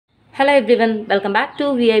Hello everyone, welcome back to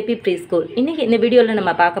VIP Preschool. இன்னைக்கு இந்த வீடியோல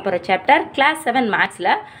நம்ம பார்க்க போற chapter class 7 மேத்ஸ்ல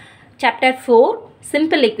chapter 4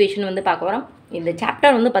 simple equation வந்து பார்க்க போறோம். இந்த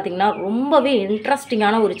சாப்டர் வந்து பாத்தீங்கன்னா ரொம்பவே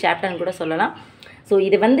இன்ட்ரஸ்டிங்கான ஒரு சாப்டர்னு கூட சொல்லலாம். சோ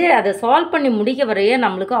இது வந்து அதை சால்வ் பண்ணி முடிக்க வரைய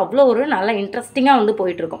நமக்கு அவ்வளோ ஒரு நல்ல இன்ட்ரஸ்டிங்கா வந்து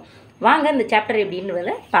போயிட்டு இருக்கும். வாங்க இந்த சாப்டர்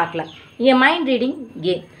எப்படின்றத பார்க்கலாம். A mind reading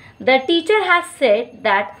game. The teacher has said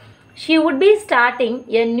that she would be starting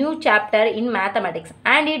a new chapter in mathematics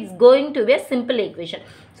and it's going to be a simple equation.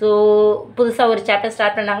 So புதுசா ஒரு chapter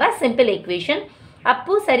start பண்ணாங்க simple equation.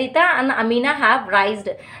 Appu, Sarita and Amina have raised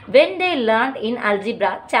when they learned in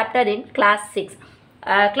algebra chapter in class 6.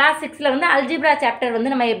 Class 6ல வந்து algebra chapter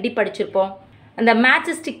வந்து நம்ம எப்படி படிச்சிருப்போம்? அந்த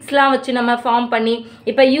match ஸ்டிக்ஸ்லாம் வச்சு நம்ம ஃபார்ம் பண்ணி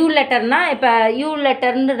இப்போ யூ லெட்டர்னா இப்போ யூ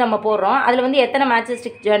லெட்டர்னு நம்ம போடுறோம். அதில் வந்து எத்தனை மேட்ச்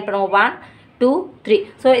ஸ்டிக்ஸ் ஜாயின் பண்ணுவோம்? 1 2 3.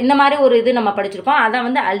 ஸோ இந்த மாதிரி ஒரு இது நம்ம படிச்சிருக்கோம். அதான்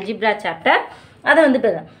வந்து அல்ஜிப்ரா சாப்டர். அதை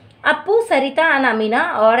வந்து Appu, Sarita and Amina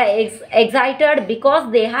are excited because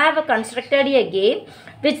they have constructed a game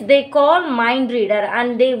which they call mind reader and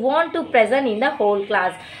they want to present in the whole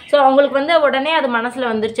class. So அவங்களுக்கு வந்து உடனே அது மனசில்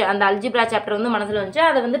வந்துருச்சு, அந்த அல்ஜிப்ரா சாப்டர் வந்து மனசில் வந்துச்சு,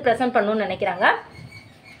 அதை வந்து ப்ரெசென்ட் பண்ணணும்னு நினைக்கிறாங்க.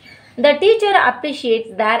 The teacher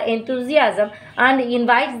appreciates their enthusiasm and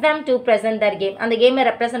invites them to present their game. அந்த கேமை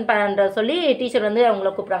ரெப்ரசென்ட் பண்ணுற சொல்லி டீச்சர் வந்து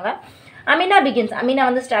அவங்கள கூப்பிட்றாங்க. Amina begins. Amina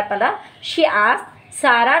வந்து ஸ்டார்ட் பண்ணுறா. She asked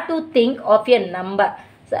Sarah to think of a number.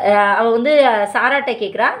 அவள் வந்து சாராட்ட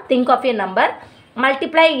கேட்குறா, think of a number,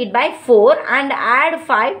 multiply it by 4 and add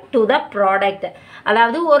 5 to the product.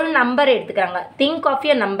 அதாவது ஒரு நம்பர் எடுத்துக்கிறாங்க, think of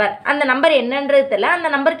a number. அந்த நம்பர் என்னன்றது தெரியல,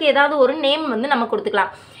 அந்த நம்பருக்கு ஏதாவது ஒரு நேம் வந்து நம்ம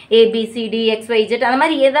கொடுத்துக்கலாம். ABCD XYZ அந்த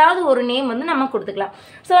மாதிரி ஏதாவது ஒரு நேம் வந்து நம்ம கொடுத்துக்கலாம்.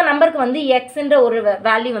 ஸோ நம்பருக்கு வந்து எக்ஸ்ன்ற ஒரு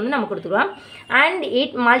வேல்யூ வந்து நம்ம கொடுத்துக்கலாம். And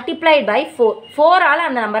it multiplied by 4. 4ஆல்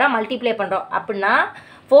அந்த நம்பரை மல்டிப்ளை பண்ணுறோம் அப்படின்னா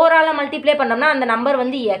 4ஆல் மல்டிப்ளை பண்ணோம்னா அந்த நம்பர்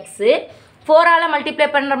வந்து எக்ஸு, 4ஆல் மல்டிப்ளை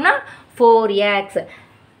பண்ணுறோம்னா 4x.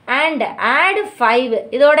 And add 5.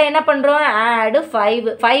 இதோட என்ன பண்ணுறோம்? ஆட்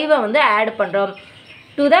 5 வந்து ஆட் பண்ணுறோம்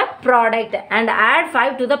to the product. And add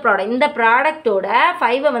 5 to the product. இந்த ப்ராடக்டோட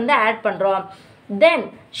 5 வந்து ஆட் பண்ணுறோம். Then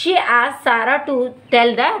she asked Sarah to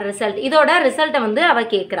tell the result. இதோட ரிசல்ட்டை வந்து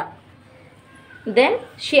அவள் கேட்குறா. Then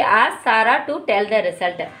she asked Sarah to tell the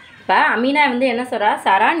result. இப்போ அமீனா வந்து என்ன சொல்கிறா?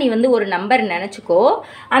 சாரா, நீ வந்து ஒரு நம்பர் நினச்சிக்கோ,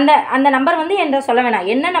 அந்த நம்பர் வந்து என்ன சொல்ல வேணாம்,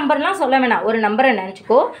 என்ன நம்பர்லாம் சொல்ல வேணாம், ஒரு நம்பரை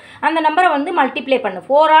நினச்சிக்கோ, அந்த நம்பரை வந்து மல்டிப்ளை பண்ணு,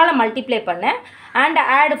 4ஆல் மல்டிப்ளை பண்ணு அண்ட்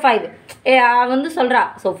ஆட் 5 வந்து சொல்கிறா.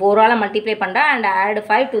 ஸோ 4ஆல் மல்டிப்ளை பண்ணுறா and add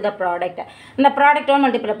 5 to the product. இந்த ப்ராடக்டோட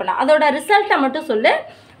மல்டிப்ளை பண்ணா, அதோட ரிசல்ட்டை மட்டும் சொல்லு,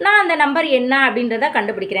 நான் அந்த நம்பர் என்ன அப்படின்றத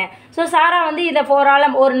கண்டுபிடிக்கிறேன். ஸோ சாரா வந்து இதை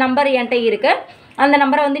 4ஆல் ஒரு நம்பர் என்கிட்ட இருக்குது, அந்த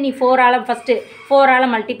நம்பரை வந்து நீ 4ஆல் ஃபஸ்ட்டு 4ஆல்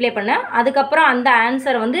மல்டிப்ளை பண்ணு, அதுக்கப்புறம் அந்த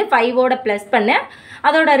ஆன்சரை வந்து 5ஓட ப்ளஸ் பண்ணு,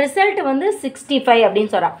 அதோட ரிசல்ட் வந்து 65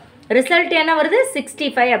 அப்படின்னு சொல்கிறா. ரிசல்ட் என்ன வருது?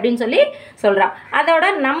 65 அப்படின்னு சொல்லி சொல்கிறா. அதோட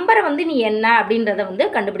நம்பரை வந்து நீ என்ன அப்படின்றத வந்து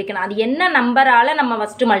கண்டுபிடிக்கணும். அது என்ன நம்பரால் நம்ம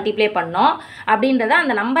ஃபஸ்ட்டு மல்டிப்ளை பண்ணோம் அப்படின்றத,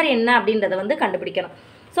 அந்த நம்பர் என்ன அப்படின்றத வந்து கண்டுபிடிக்கணும்.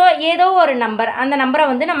 ஸோ ஏதோ ஒரு நம்பர், அந்த நம்பரை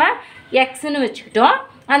வந்து நம்ம எக்ஸ்ன்னு வச்சுக்கிட்டோம்.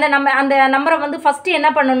 அந்த நம்பரை வந்து ஃபஸ்ட்டு என்ன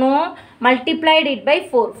பண்ணணும்? Multiplied it by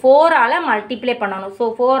 4. 4ஆல் மல்டிப்ளை பண்ணணும். ஸோ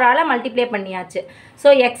 4ஆல் மல்டிப்ளை பண்ணியாச்சு. ஸோ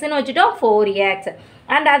எக்ஸ்ன்னு வச்சுட்டோம், 4x.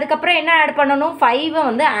 அண்ட் அதுக்கப்புறம் என்ன ஆட் பண்ணணும்? 5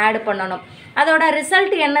 வந்து ஆட் பண்ணணும். அதோட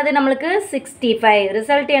ரிசல்ட் என்னது நம்மளுக்கு? 65.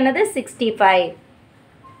 ரிசல்ட் என்னது? 65.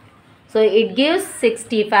 So it gives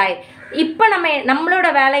 65. இப்போ நம்மளோட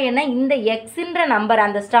வேலை என்ன? இந்த எக்ஸ்ன்ற நம்பர்,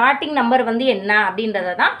 அந்த ஸ்டார்டிங் நம்பர் வந்து என்ன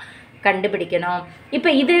அப்படின்றத தான் கண்டுபிடிக்கணும். இப்போ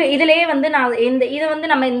இதுலேயே வந்து நான் இதை வந்து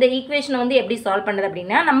நம்ம இந்த ஈக்குவேஷனை வந்து எப்படி சால்வ் பண்ணுறது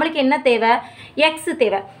அப்படின்னா, நம்மளுக்கு என்ன தேவை? எக்ஸ்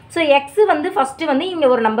தேவை. ஸோ எக்ஸு வந்து ஃபஸ்ட்டு வந்து இங்கே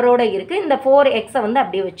ஒரு நம்பரோடு இருக்குது, இந்த 4xஐ வந்து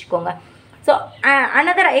அப்படியே வச்சுக்கோங்க. ஸோ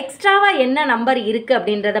அனதர் எக்ஸ்ட்ராவாக என்ன நம்பர் இருக்குது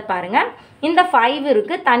அப்படின்றத பாருங்கள். இந்த 5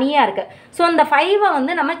 இருக்குது, தனியாக இருக்குது. ஸோ இந்த 5ஐ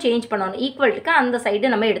வந்து நம்ம சேஞ்ச் பண்ணணும், ஈக்குவல்ட்டுக்கு அந்த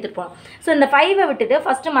சைடு நம்ம எடுத்துகிட்டு போகணும். ஸோ இந்த 5ஐ விட்டுட்டு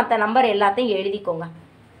ஃபஸ்ட்டு மற்ற நம்பர் எல்லாத்தையும் எழுதிக்கோங்க.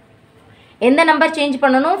 எந்த நம்பர் சேஞ்ச்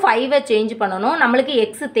பண்ணணும்? 5ஐ சேஞ்ச் பண்ணணும். நம்மளுக்கு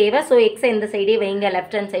எக்ஸ் தேவை. ஸோ எக்ஸை இந்த சைடே வைங்க,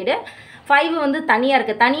 லெஃப்ட் ஹேண்ட் சைடு. 5 வந்து தனியாக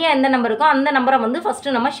இருக்குது, தனியாக எந்த நம்பர் இருக்கோ அந்த நம்பரை வந்து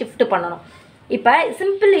ஃபஸ்ட்டு நம்ம ஷிஃப்ட் பண்ணணும். இப்போ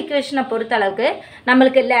சிம்பிள் ஈக்குவேஷனை பொறுத்த அளவுக்கு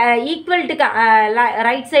நம்மளுக்கு ஈக்குவல்ட்டுக்கு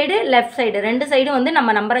ரைட் சைடு லெஃப்ட் சைடு ரெண்டு சைடும் வந்து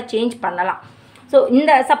நம்ம நம்பரை சேஞ்ச் பண்ணலாம். ஸோ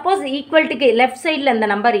இந்த சப்போஸ் ஈக்குவல்ட்டுக்கு லெஃப்ட் சைடில் இந்த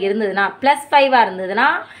நம்பர் இருந்ததுன்னா +5ஆக இருந்ததுன்னா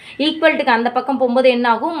ஈக்குவல்ட்டுக்கு அந்த பக்கம் போகும்போது என்ன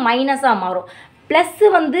ஆகும்? மைனஸாக மாறும். ப்ளஸ்ஸு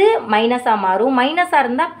வந்து மைனஸாக மாறும், மைனஸாக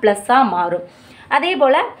இருந்தால் ப்ளஸ்ஸாக மாறும். அதே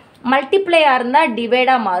போல் மல்டிப்ளையாக இருந்தால்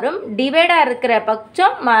டிவைடாக மாறும், டிவைடாக இருக்கிற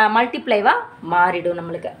பட்சம் மல்டிப்ளைவாக மாறிடும்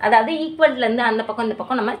நம்மளுக்கு. அதாவது ஈக்குவல்லேருந்து அந்த பக்கம் இந்த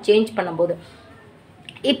பக்கம் நம்ம சேஞ்ச் பண்ணும்போது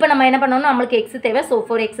இப்போ நம்ம என்ன பண்ணணும்? நம்மளுக்கு எக்ஸ் தேவை. ஸோ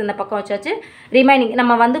 4x இந்த பக்கம் வச்சாச்சு. ரிமைனிங்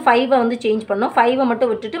நம்ம வந்து 5ஐ வந்து சேஞ்ச் பண்ணணும். 5ஐ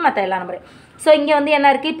மட்டும் விட்டுட்டு மற்ற எல்லா நம்பரையும். ஸோ இங்கே வந்து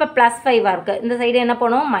என்ன இருக்குது? இப்போ +5ஆக இருக்குது. இந்த சைடு என்ன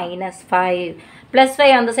பண்ணுவோம்? -5. ப்ளஸ்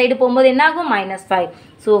 5 அந்த சைடு போகும்போது என்ன ஆகும் -5.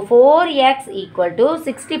 ஸோ 4x ஈக்குவல் டு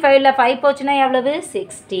 65ல் 5 போச்சுன்னா எவ்வளவு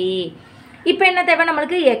 60. இப்போ என்ன தேவை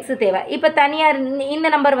நம்மளுக்கு எக்ஸ் தேவை. இப்போ தனியாக இந்த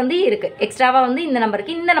நம்பர் வந்து இருக்குது, எக்ஸ்ட்ராவாக வந்து இந்த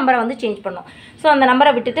நம்பருக்கு இந்த நம்பரை வந்து சேஞ்ச் பண்ணோம். ஸோ அந்த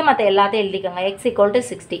நம்பரை விட்டுட்டு மற்ற எல்லாத்தையும் எழுதிக்கோங்க. X equal to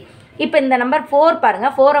 60. இப்போ இந்த நம்பர் 4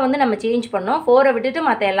 பாருங்கள், 4 வந்து நம்ம சேஞ்ச் பண்ணோம். 4 விட்டுட்டு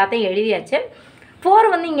மற்ற எல்லாத்தையும் எழுதியாச்சு. 4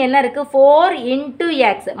 வந்து இங்கே என்ன இருக்குது 4 இன்ட்டு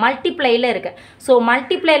எக்ஸ் மல்டிப்ளையில் இருக்குது. ஸோ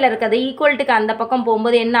மல்டிப்ளையில் இருக்கிறது ஈக்குவல்ட்டுக்கு அந்த பக்கம்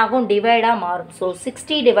போகும்போது என்ன ஆகும் டிவைடாக மாறும். So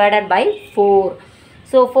 60 divided by 4.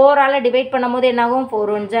 So 4ஆல் divide பண்ணும்போது என்ன ஆகும்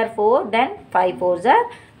 4 1s are 4, then 5 4s are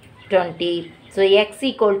 20. So X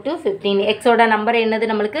equal to 15. எக்ஸோட நம்பர் என்னது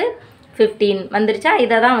நம்மளுக்கு 15 வந்துருச்சா.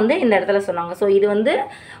 இதை தான் வந்து இந்த இடத்துல சொன்னாங்க. ஸோ இது வந்து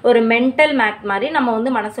ஒரு மென்டல் மேத் மாதிரி நம்ம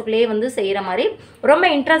வந்து மனசுக்குள்ளேயே வந்து செய்கிற மாதிரி ரொம்ப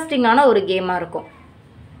இன்ட்ரெஸ்டிங்கான ஒரு கேமாக இருக்கும்.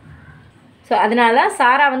 ஸோ அதனால தான்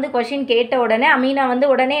சாரா வந்து கொஷின் கேட்ட உடனே அமீனா வந்து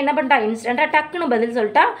உடனே என்ன பண்ணிட்டா இன்ஸ்டண்ட்டாக டக்குன்னு பதில்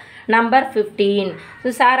சொல்லிட்டா நம்பர் 15. ஸோ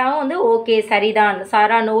சாராவும் வந்து ஓகே சரிதான்.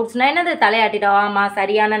 சாரா நோட்ஸ்னால் என்னது தலையாட்டிட்டா ஆமாம்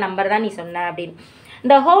சரியான நம்பர் தான் நீ சொன்ன அப்படின்னு.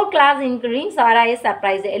 இந்த whole class including Sarah is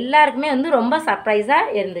surprise. எல்லாருக்குமே வந்து ரொம்ப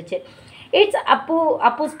சர்ப்ரைஸாக இருந்துச்சு. It's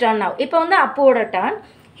அப்புஸ் turn now. இப்போ வந்து அப்புவோட turn.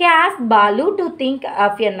 He ask Balu to think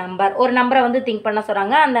of a number. ஒரு நம்பரை வந்து திங்க் பண்ண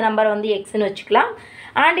சொல்கிறாங்க. அந்த நம்பரை வந்து எக்ஸ்ன்னு வச்சுக்கலாம்.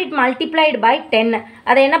 And it multiplied by 10.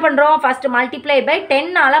 அதை என்ன பண்ணுறோம் ஃபஸ்ட்டு மல்டிப்ளை பை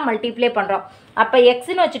 10ஆல் மல்டிப்ளை பண்ணுறோம். அப்போ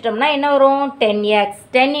எக்ஸ்ன்னு வச்சுட்டோம்னா என்ன வரும் 10x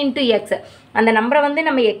 10 இன்ட்டு எக்ஸ். அந்த நம்பரை வந்து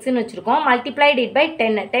நம்ம எக்ஸ்ன்னு வச்சுருக்கோம். மல்டிப்ளைட் இட் பை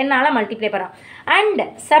 10ஆல் மல்டிப்ளை பண்ணுறோம். And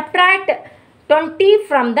subtract 20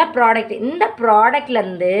 from the product. இந்த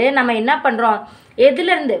ப்ராடக்ட்லேருந்து நம்ம என்ன பண்ணுறோம்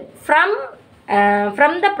எதுலேருந்து ஃப்ரம்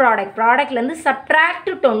த ப்ராடக்ட்லேருந்து சப்ட்ராக்ட்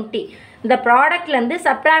 20. இந்த ப்ராடக்ட்லேருந்து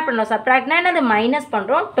சப்ட்ராக்ட் பண்ணுறோம். சப்ட்ராக்ட்னா என்னது மைனஸ்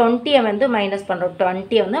பண்ணுறோம். 20 வந்து மைனஸ் பண்ணுறோம்.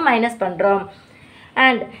 20 வந்து மைனஸ் பண்ணுறோம்.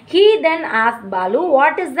 And he then ask Balu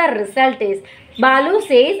what is the result is. Balu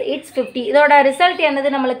chase it's 50. இதோட ரிசல்ட்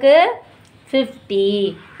என்னது நம்மளுக்கு 50.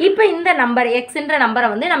 இப்போ இந்த நம்பர் எக்ஸ்ன்ற நம்பரை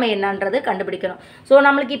வந்து நம்ம என்னன்றது கண்டுபிடிக்கணும். ஸோ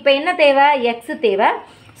நம்மளுக்கு இப்போ என்ன தேவை எக்ஸ் தேவை.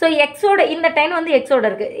 ஸோ எக்ஸோட இந்த 10 வந்து எக்ஸோட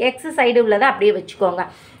இருக்குது. எக்ஸ் சைடு உள்ளதை அப்படியே வச்சுக்கோங்க.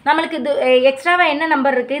 நம்மளுக்கு இது எக்ஸ்ட்ராவாக என்ன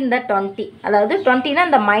நம்பர் இருக்குது இந்த 20. அதாவது 20னா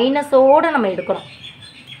இந்த மைனஸோடு நம்ம எடுக்கணும்.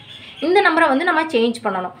 இந்த நம்பரை வந்து நம்ம சேஞ்ச்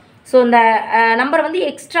பண்ணணும். ஸோ இந்த நம்பர் வந்து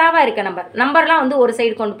எக்ஸ்ட்ராவாக இருக்க நம்பர்லாம் வந்து ஒரு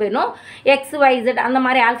சைடு கொண்டு போயிடணும். எக்ஸ் ஒய் Z அந்த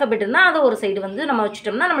மாதிரி ஆல்ஃபபெட் இருந்தால் அதை ஒரு சைடு வந்து நம்ம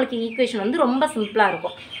வச்சுட்டோம்னா நம்மளுக்கு ஈக்குவேஷன் வந்து ரொம்ப சிம்பிளாக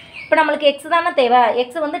இருக்கும். இப்போ நம்மளுக்கு எக்ஸ் தானே தேவை.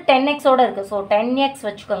 எக்ஸ் வந்து 10xோடு இருக்குது. ஸோ 10x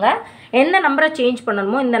வச்சுக்கோங்க. எந்த நம்பரை சேஞ்ச்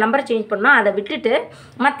பண்ணணுமோ இந்த நம்பரை சேஞ்ச் பண்ணால் அதை விட்டுட்டு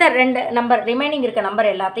மற்ற 2 நம்பர் ரிமைனிங் இருக்க நம்பர்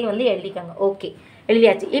எல்லாத்தையும் வந்து எழுதிக்கோங்க. ஓகே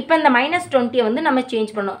எழுதியாச்சு. இப்போ இந்த -20 வந்து நம்ம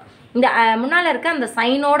சேஞ்ச் பண்ணோம். இந்த முன்னால் இருக்க அந்த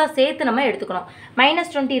சைனோட சேர்த்து நம்ம எடுத்துக்கணும்.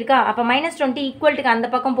 -20 இருக்கா. அப்போ -20 ஈக்குவல்ட்டுக்கு அந்த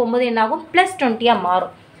பக்கம் போகும்போது என்னாகும் +20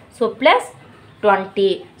 மாறும். ஸோ +20.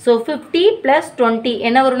 ஸோ 50 + 20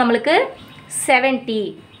 என்ன வரும் நம்மளுக்கு 70.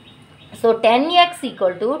 ஸோ 10x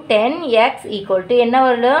ஈக்குவல் டு என்ன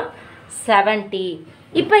வரும் 70.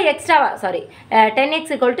 இப்போ எக்ஸ்ட்ராவா 10x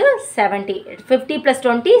ஈக்குவல் டு 70. 50 +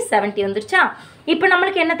 20 70 வந்துருச்சா. இப்போ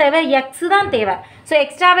நம்மளுக்கு என்ன தேவை எக்ஸ் தான் தேவை. ஸோ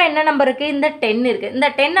எக்ஸ்ட்ராவாக என்ன நம்பர் இருக்குது இந்த 10 இருக்குது. இந்த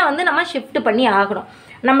 10ஐ வந்து நம்ம ஷிஃப்ட் பண்ணி ஆகணும்.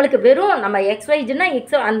 நம்மளுக்கு வெறும் நம்ம XYZனா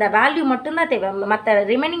எக்ஸ் அந்த வேல்யூ மட்டும்தான் தேவை. மற்ற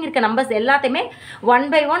ரிமைனிங் இருக்க நம்பர்ஸ் எல்லாத்தையுமே 1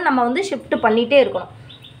 by 1 நம்ம வந்து ஷிஃப்ட் பண்ணிகிட்டே இருக்கணும்.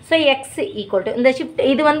 ஸோ எக்ஸ் ஈக்குவல் டு இந்த ஷிஃப்ட்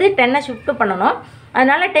இது வந்து 10ஐ ஷிஃப்ட் பண்ணணும்.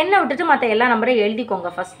 அதனால் 10ஐ விட்டுட்டு மற்ற எல்லா நம்பரையும் எழுதிக்கோங்க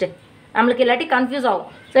ஃபஸ்ட்டு. நம்மளுக்கு இல்லாட்டி கன்ஃபியூஸ் ஆகும்.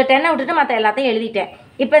 ஸோ 10ஐ விட்டுட்டு மற்ற எல்லாத்தையும் எழுதிட்டேன்.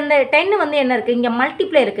 இப்போ இந்த 10 வந்து என்ன இருக்குது இங்கே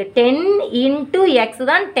மல்டிப்ளை இருக்குது. 10 இன்ட்டு எக்ஸ்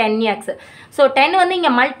தான் 10x. ஸோ 10 வந்து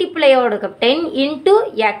இங்கே மல்டிப்ளையோடு இருக்குது. 10 into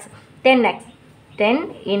X 10x 10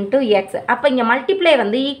 into X. அப்போ இங்கே மல்டிப்ளை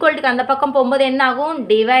வந்து ஈக்குவல்ட்டுக்கு அந்த பக்கம் போகும்போது என்ன ஆகும்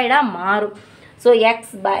டிவைடாக மாறும். ஸோ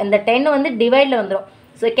எக்ஸ் இந்த 10 வந்து டிவைடில் வந்துடும்.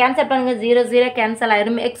 ஸோ கேன்சல் பண்ணுங்கள் 0 0 கேன்சல்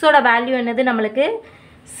ஆயிரும். எக்ஸோட வேல்யூ என்னது நம்மளுக்கு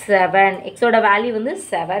 7. எக்ஸோட வேல்யூ வந்து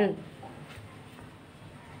 7.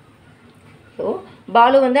 ஸோ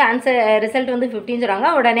பாலு வந்து ஆன்சர் ரிசல்ட் வந்து 15 சொல்கிறாங்க.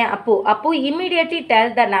 உடனே அப்பு immediately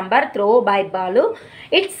tell the number throw by Balu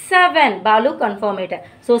it's 7. Balu confirm it.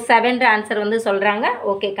 So 7 answer வந்து சொல்கிறாங்க.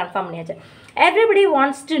 ஓகே கன்ஃபார்ம் பண்ணியாச்சு. Everybody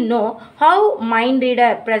wants to know how mind reader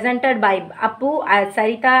presented by Appu,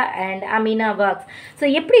 Sarita and Amina works. So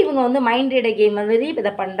எப்படி இவங்க வந்து மைண்ட் ரீடர் கேம் வந்து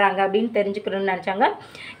இதை பண்ணுறாங்க அப்படின்னு தெரிஞ்சுக்கணும்னு நினச்சாங்க.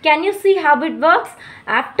 Can you see how it works?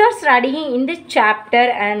 After studying in this chapter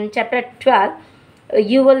and chapter 12,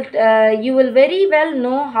 you will very well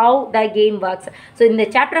know how the game works. So இந்த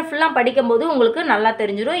சாப்டர் ஃபுல்லாக படிக்கும்போது உங்களுக்கு நல்லா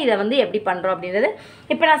தெரிஞ்சிடும் இதை வந்து எப்படி பண்ணுறோம் அப்படின்றது.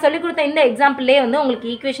 இப்போ நான் சொல்லிக் கொடுத்த இந்த எக்ஸாம்பிள்லேயே வந்து உங்களுக்கு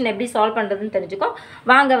ஈக்குவேஷன் எப்படி சால்வ் பண்ணுறதுன்னு தெரிஞ்சுக்கும்.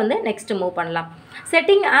 வாங்க வந்து நெக்ஸ்ட் மூவ் பண்ணலாம்.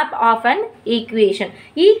 செட்டிங் அப் ஆஃப் அன்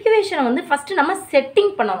ஈக்குவேஷனை வந்து ஃபஸ்ட்டு நம்ம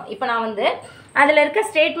செட்டிங் பண்ணணும். இப்போ நான் வந்து அதில் இருக்க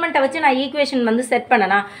ஸ்டேட்மெண்ட்டை வச்சு நான் ஈக்குவேஷன் வந்து செட்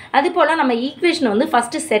பண்ணனா அது போல் நம்ம ஈக்குவேஷனை வந்து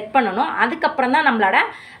ஃபஸ்ட்டு செட் பண்ணணும். அதுக்கப்புறம் தான் நம்மளோட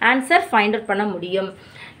ஆன்சர் ஃபைண்ட் அவுட் பண்ண முடியும்.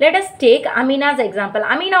 Let us take Amina's example.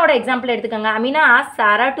 Aminaவோட example எடுத்துக்கோங்க. Amina asked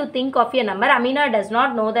Sarah to think of a number. Amina does not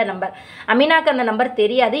know the number. அமினாக்கு அந்த நம்பர்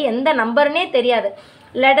தெரியாது, எந்த நம்பர்னே தெரியாது.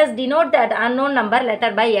 Let us denote that unknown number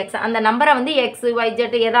letter by x. அந்த நம்பரை வந்து எக்ஸ் ஒய்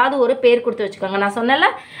ஜெட் ஏதாவது ஒரு பேர் கொடுத்து வச்சுக்கோங்க. நான் சொன்னல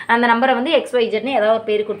அந்த நம்பரை வந்து எக்ஸ் ஒய் ஜெட்னு ஏதாவது ஒரு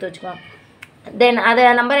பேர் கொடுத்து வச்சுக்கோங்க. தென் அதை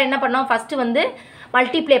நம்பரை என்ன பண்ணோம், ஃபஸ்ட்டு வந்து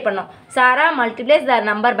மல்டிப்ளை பண்ணோம். சாரா மல்டிப்ளைஸ் த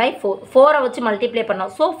நம்பர் பை 4. 4 வச்சு மல்டிப்ளை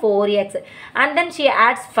பண்ணோம். So 4x and then she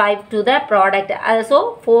ads 5 to the product. அது ஸோ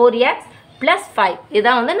 4x ப்ளஸ் 5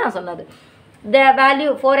 இதுதான் வந்து நான் சொன்னது. த வேல்யூ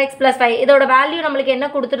 4x ப்ளஸ் 5 இதோட வேல்யூ நம்மளுக்கு என்ன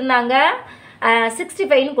கொடுத்துருந்தாங்க,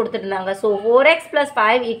 65ன்னு கொடுத்துருந்தாங்க. So 4x plus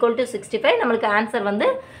 5 equal to 65. நம்மளுக்கு ஆன்சர் வந்து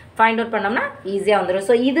ஃபைண்ட் அவுட் பண்ணோம்னா ஈஸியாக வந்துடும்.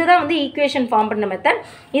 ஸோ இதுதான் வந்து ஈக்குவேஷன் ஃபார்ம் பண்ண மெத்தட்.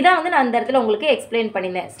 இதான் வந்து நான் அந்த இடத்துல உங்களுக்கு எக்ஸ்பிளைன்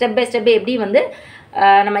பண்ணியிருந்தேன். ஸ்டெப் பை ஸ்டெப் எப்படி வந்து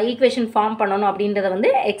நம்ம ஈக்குவேஷன் ஃபார்ம் பண்ணணும் அப்படின்றத வந்து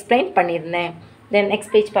எக்ஸ்பிளைன் பண்ணியிருந்தேன். தென்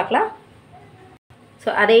நெக்ஸ்ட் பேஜ் பார்க்கலாம். ஸோ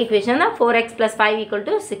அதே ஈக்குவேஷன் தான் 4x plus 5 equal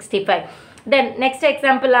to 65. Then next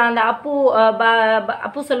example அந்த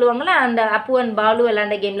அப்பு சொல்லுவாங்களே, அந்த அப்பு அண்ட் பாலு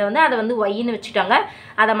விளாண்ட கேமில் வந்து அதை வந்து ஒய்ன்னு வச்சுட்டாங்க.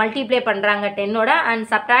 அதை மல்டிப்ளை பண்ணுறாங்க 10ஓட அண்ட்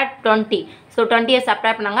சப்ட்ராக்ட் 20. ஸோ 20யை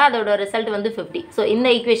சப்ட்ராக்ட் பண்ணாங்க, அதோட ரிசல்ட் வந்து 50. ஸோ இந்த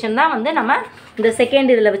ஈக்குவேஷன் தான் வந்து நம்ம இந்த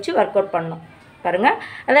செகண்ட் இதில் வச்சு ஒர்க் அவுட் பண்ணணும். பாருங்கள்,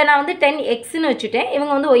 அதை நான் வந்து 10xன்னு வச்சுட்டேன்.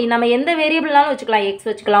 இவங்க வந்து ஒய் நம்ம எந்த வேரியபிள்னாலும் வச்சுக்கலாம், எக்ஸ்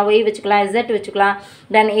வச்சுக்கலாம், ஒய் வச்சுக்கலாம், இசட் வச்சுக்கலாம்,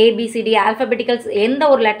 தென் ஏபிசிடி ஆல்ஃபபெட்டிக்கல்ஸ் எந்த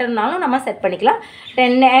ஒரு லெட்டர்னாலும் நம்ம செட் பண்ணிக்கலாம்.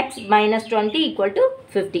 10x minus 20 equal to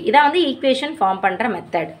 50. இதான் வந்து ஈக்குவேஷன் ஃபார்ம் பண்ணுற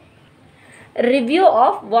method. Review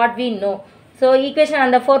of what we know. So equation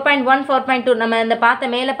அந்த 4.1 4.2 நம்ம இந்த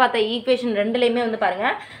மேலே பார்த்த ஈக்குவேஷன் ரெண்டுலேயுமே வந்து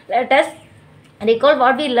பாருங்கள். Let us recall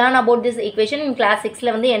what we learn about this equation in class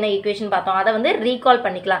 6ல வந்து என்ன ஈக்குவேஷன் பார்த்தோம் அதை வந்து ரீகால்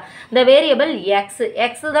பண்ணிக்கலாம். the variable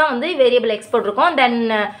x தான் வந்து வேரியபிள் x போட்டிருக்கோம். தென்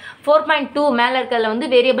 4.2 மேலே இருக்கிறதுல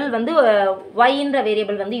வந்து வேரியபிள் வந்து yன்ற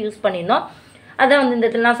வேரியபிள் வந்து யூஸ் பண்ணியிருந்தோம். அதான் வந்து இந்த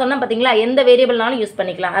இடத்துல நான் சொன்னேன் பார்த்தீங்களா, எந்த வேரியபிள்னாலும் யூஸ்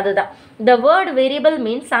பண்ணிக்கலாம். அதுதான் the word variable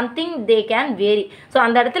means something they can vary. So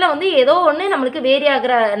அந்த இடத்துல வந்து ஏதோ ஒன்று நம்மளுக்கு வேரி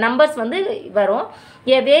ஆகிற நம்பர்ஸ் வந்து வரும்.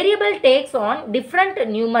 a variable takes on different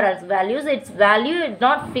numerals values, its value is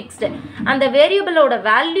not fixed. அந்த வேரியபிளோட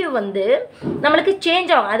வேல்யூ வந்து நம்மளுக்கு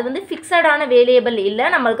சேஞ்ச் ஆகும். அது வந்து ஃபிக்ஸடான வேரியபிள் இல்லை,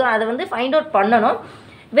 நம்மளுக்கு அதை வந்து ஃபைண்ட் அவுட் பண்ணணும்.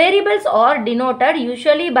 Variables are denoted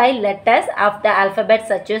usually by letters of the alphabet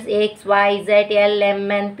such as x, y, z, l, m,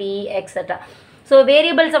 n, p, etc. So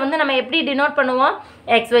வேரியபிள்ஸை வந்து நம்ம எப்படி டினோட் பண்ணுவோம்,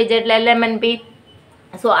 X Y jet L M N P.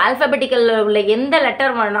 So ஆல்ஃபபெட்டிக்கலில் உள்ள எந்த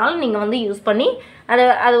letter வேணாலும் நீங்கள் வந்து யூஸ் பண்ணி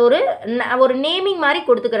அது ஒரு நேமிங் மாதிரி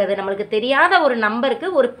கொடுத்துக்கிறது. நம்மளுக்கு தெரியாத ஒரு நம்பருக்கு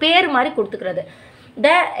ஒரு பேர் மாதிரி கொடுத்துக்கிறது.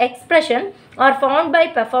 The expression are found by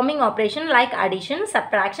performing operation like addition,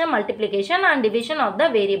 subtraction, multiplication and division of the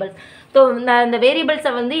variables. So இந்த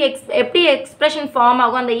வேரியபிள்ஸை வந்து எப்படி எக்ஸ்பிரஷன் ஃபார்ம்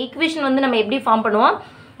ஆகும், அந்த ஈக்குவேஷன் வந்து நம்ம எப்படி ஃபார்ம் பண்ணுவோம்,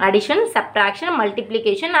 addition, subtraction,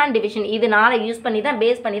 multiplication and division இது 4 யூஸ் பண்ணி தான்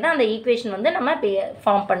பேஸ் பண்ணி தான் அந்த ஈக்குவேஷன் வந்து நம்ம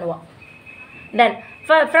ஃபார்ம் பண்ணுவோம். Then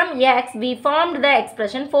from x we formed the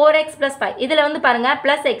expression 4x plus 5. இதில் வந்து பாருங்கள்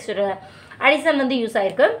ப்ளஸ் எக்ஸ் அடிஷன் வந்து யூஸ்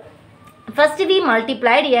ஆயிருக்கு. First we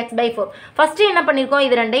multiplied X by 4. First என்ன பண்ணியிருக்கோம்,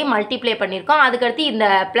 இது ரெண்டையும் மல்டிப்ளை பண்ணியிருக்கோம். அதுக்கடுத்து இந்த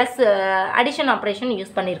ப்ளஸ் அடிஷன் ஆப்ரேஷன்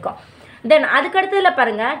யூஸ் பண்ணியிருக்கோம். தென் அதுக்கடுத்ததில்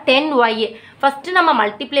பாருங்கள் 10y ஃபஸ்ட்டு நம்ம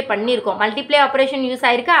மல்டிப்ளை பண்ணியிருக்கோம், மல்டிப்ளை ஆப்ரேஷன் யூஸ்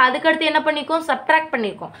ஆகிருக்கு. அதுக்கடுத்து என்ன பண்ணியிருக்கோம், சப்ட்ராக்ட்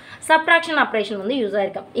பண்ணியிருக்கோம், சப்ட்ராக்ஷன் ஆப்ரேஷன் வந்து யூஸ்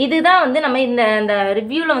ஆகிருக்கோம். இதுதான் வந்து நம்ம இந்த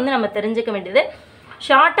ரிவ்யூவில் வந்து நம்ம தெரிஞ்சுக்க வேண்டியது.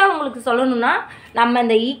 ஷார்ட்டாக உங்களுக்கு சொல்லணும்னா நம்ம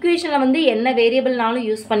இந்த ஈக்குவேஷனில் வந்து என்ன வேரியபிள்னாலும்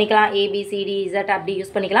யூஸ் பண்ணிக்கலாம், ஏபிசிடி இசட் அப்படி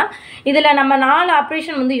யூஸ் பண்ணிக்கலாம். இதில் நம்ம 4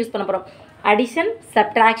 ஆப்ரேஷன் வந்து யூஸ் பண்ண போகிறோம், addition,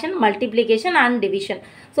 subtraction, multiplication and division.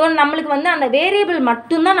 So நம்மளுக்கு வந்து அந்த வேரியபிள்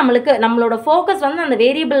மட்டும்தான் நம்மளோட ஃபோக்கஸ் வந்து அந்த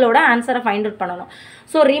வேரியபிளோட ஆன்சரை ஃபைண்ட் அவுட் பண்ணணும்.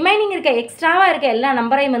 ஸோ ரிமைனிங் இருக்க எக்ஸ்ட்ராவாக இருக்க எல்லா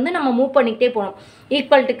நம்பரையும் வந்து நம்ம மூவ் பண்ணிக்கிட்டே போகணும்.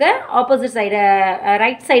 ஈக்குவல்ட்டுக்கு ஆப்போசிட் சைடு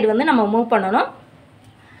ரைட் சைடு வந்து நம்ம மூவ் பண்ணணும்.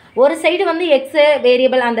 ஒரு சைடு வந்து எக்ஸ்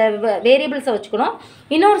வேரியபிள் அந்த வேரியபிள்ஸை வச்சுக்கணும்,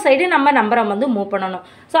 இன்னொரு சைடு நம்ம நம்பரை வந்து மூவ் பண்ணணும்.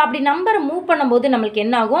 ஸோ அப்படி நம்பரை மூவ் பண்ணும்போது நம்மளுக்கு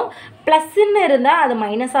என்ன ஆகும், ப்ளஸ்ன்னு இருந்தால் அது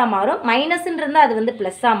மைனஸாக மாறும், மைனஸ்ன்னு இருந்தால் அது வந்து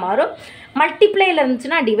ப்ளஸ்ஸாக மாறும், மல்டிப்ளையில்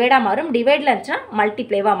இருந்துச்சுன்னா டிவைடாக மாறும், டிவைடில் இருந்துச்சுன்னா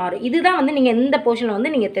மல்டிப்ளைவாக மாறும். இதுதான் வந்து நீங்கள் இந்த போர்ஷனில்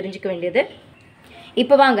வந்து நீங்கள் தெரிஞ்சுக்க வேண்டியது.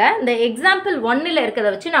 இப்போ வாங்க இந்த எக்ஸாம்பிள் 1ல்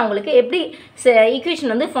இருக்கிறத வச்சு நான் உங்களுக்கு எப்படி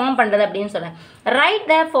ஈக்குவேஷன் வந்து ஃபார்ம் பண்ணுறது அப்படின்னு சொன்னேன். Right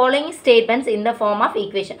the following statements in the form of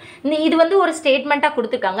equation. இது வந்து ஒரு ஸ்டேட்மெண்ட்டாக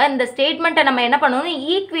கொடுத்துருக்காங்க. இந்த ஸ்டேட்மெண்ட்டை நம்ம என்ன பண்ணணும்,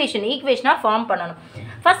 ஈக்குவேஷனாக ஃபார்ம் பண்ணணும்.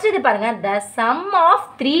 ஃபர்ஸ்ட் இது பாருங்கள், த some of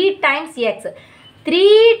 3 times x.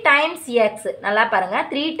 3 times x நல்லா பாருங்கள்,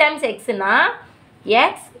 3 times xனா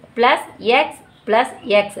x plus X plus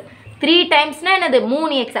X. 3 timesனால் என்னது,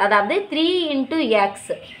 3x, அதாவது 3 into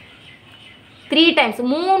x. 3 times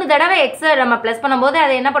 3 தடவை எக்ஸை நம்ம ப்ளஸ் பண்ணும்போது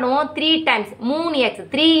அதை என்ன பண்ணுவோம், 3 times 3x,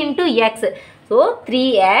 3 into x. So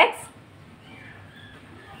 3x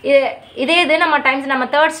இதே இது நம்ம டைம்ஸ் நம்ம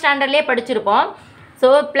 3rd ஸ்டாண்டர்ட்லேயே படிச்சிருப்போம். ஸோ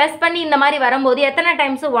ப்ளஸ் பண்ணி இந்த மாதிரி வரும்போது எத்தனை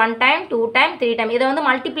டைம்ஸு 1 டைம் 2 டைம் 3 டைம். இதை வந்து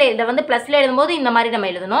மல்டிப்ளே, இதை வந்து ப்ளஸில் எழுதும்போது இந்த மாதிரி நம்ம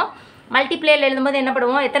எழுதணும். மல்டிப்ளேயில் எழுதும்போது என்ன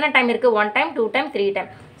பண்ணுவோம், எத்தனை டைம் இருக்குது 1 time 2 time 3 time.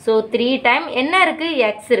 So 3 time என்ன இருக்குது,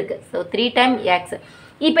 எக்ஸ் இருக்குது. So 3 time X.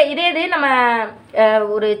 இப்போ இதே இது நம்ம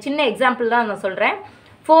ஒரு சின்ன எக்ஸாம்பிள் தான் நான் சொல்கிறேன்.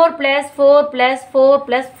 4 + 4 + 4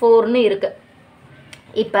 + 4ன்னு இருக்குது.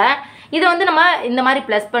 இப்போ இதை வந்து நம்ம இந்த மாதிரி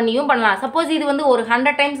ப்ளஸ் பண்ணியும் பண்ணலாம். சப்போஸ் இது வந்து ஒரு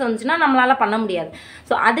 100 டைம்ஸ் வந்துச்சுன்னா நம்மளால் பண்ண முடியாது.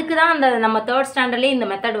 ஸோ அதுக்கு தான் அந்த நம்ம 3rd ஸ்டாண்டர்ட்லேயே இந்த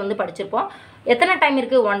மெத்தட் வந்து படிச்சிருப்போம். எத்தனை டைம்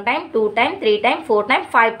இருக்குது, 1 time 2 time 3 time 4 time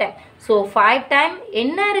 5 time. So 5 time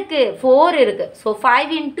என்ன இருக்குது, 4 இருக்குது. ஸோ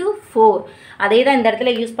 5 × 4 அதே தான் இந்த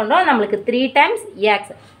இடத்துல யூஸ் பண்ணுறோம். நம்மளுக்கு 3 டைம்ஸ்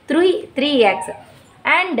எக்ஸ், 3x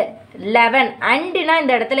அண்ட் 11. அண்டுனா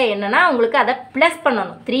இந்த இடத்துல என்னென்னா உங்களுக்கு அதை ப்ளஸ்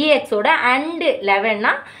பண்ணணும். 3xோட அண்டு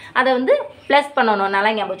 11னா அதை வந்து ப்ளஸ் பண்ணணும்.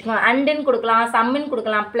 நல்லா ஞாபகம் வச்சுக்கோங்க. அண்டுன்னு கொடுக்கலாம், சம்மின்னு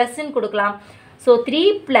கொடுக்கலாம், ப்ளஸ்ன்னு கொடுக்கலாம். ஸோ 3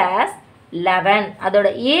 + 11 அதோட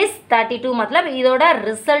இஸ் 32 மத்தலப் இதோட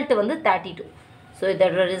ரிசல்ட் வந்து 32. ஸோ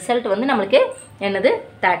இதோட ரிசல்ட் வந்து நம்மளுக்கு என்னது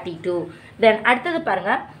 32. தென் அடுத்தது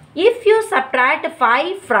பாருங்கள், இஃப் யூ சப்ட்ராக்ட்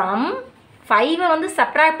 5 ஃப்ரம் 5 வந்து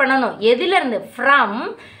சப்ட்ராக்ட் பண்ணணும் எதிலிருந்து, from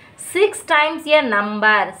 6 times a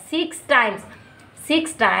number.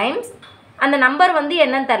 6 times அந்த நம்பர் வந்து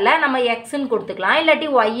என்னன்னு தெரில, நம்ம எக்ஸ்ன்னு கொடுத்துக்கலாம், இல்லாட்டி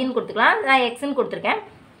ஒய்ன்னு கொடுத்துக்கலாம். நான் எக்ஸ்ன்னு கொடுத்துருக்கேன்.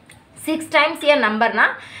 6 டைம்ஸ் எ நம்பர்னா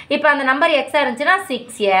இப்போ அந்த நம்பர் எக்ஸாக இருந்துச்சுன்னா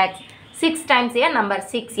 6x. 6 times a number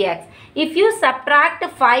 6x. If you subtract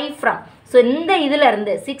 5 from, so இந்த இதில்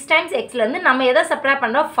இருந்து 6 டைம்ஸ் எக்ஸ்லேருந்து நம்ம எதை சப்ட்ராக்ட்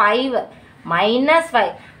பண்ணுறோம், 5 -5.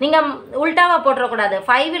 நீங்கள் உல்ட்டாவாக போட்டுறக்கூடாது.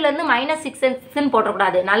 5லேருந்து -6ன்னு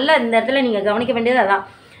போட்டுறக்கூடாது. நல்ல இந்த இடத்துல நீங்கள் கவனிக்க வேண்டியது அதான்.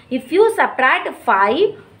 இஃப் யூ சப்ட்ராக்ட் 5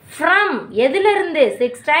 ஃப்ரம் எதுலேருந்து,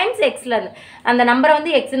 6 டைம்ஸ் எக்ஸ்லேருந்து. அந்த நம்பரை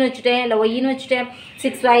வந்து எக்ஸ்ன்னு வச்சுட்டேன், இல்லை ஒய்ன்னு வச்சுட்டேன்,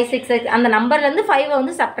 6y 6x அந்த நம்பர்லேருந்து 5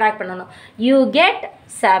 வந்து சப்ட்ராக்ட் பண்ணணும். You get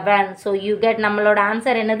 7. So you get நம்மளோட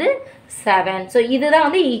ஆன்சர் என்னது 7. ஸோ இதுதான்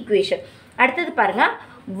வந்து ஈக்குவேஷன். அடுத்தது பாருங்கள்,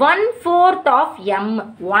 1/4 ஆஃப் எம்.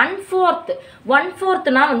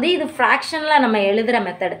 1/4னா வந்து இது ஃப்ராக்ஷனில் நம்ம எழுதுகிற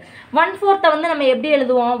மெத்தடு. 1/4 வந்து நம்ம எப்படி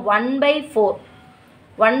எழுதுவோம், 1/4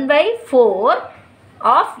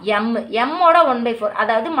 ஆஃப் எம். எம்மோட 1/4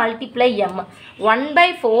 அதாவது multiply M.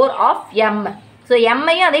 1/4 of M. So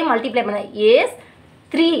எம்மையும் அதையும் மல்டிப்ளை பண்ண is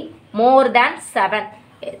 3 more than 7.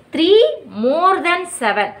 3 more than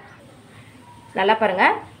 7. நல்லா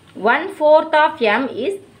பாருங்கள், 1/4 of M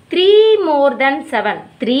is 3 more than 7.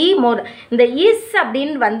 3 more. இந்த இஸ்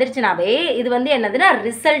அப்படின்னு வந்துருச்சுனாவே இது வந்து என்னதுன்னா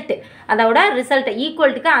ரிசல்ட். அதோட ரிசல்ட்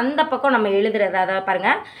ஈக்குவல்ட்டுக்கு அந்த பக்கம் நம்ம எழுதுறது. அதாவது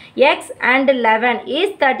பாருங்கள், எக்ஸ் அண்ட் 11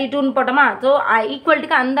 இஸ் 32ன்னு போட்டோமா. ஸோ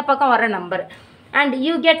ஈக்குவல்ட்டுக்கு அந்த பக்கம் வர நம்பர். அண்ட்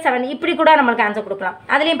யூ கெட் 7 இப்படி கூட நம்மளுக்கு ஆன்சர் கொடுக்கலாம்.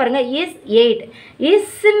 அதுலேயும் பாருங்கள், is 8.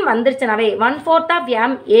 இஸ்ன்னு வந்துருச்சுனாவே 1/4 of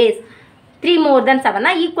M is 3 more than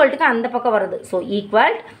 7னா ஈக்குவல்ட்டுக்கு அந்த பக்கம் வருது. So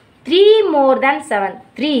equal 3 more than 7.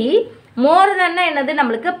 3 மோர் தான்னா என்னது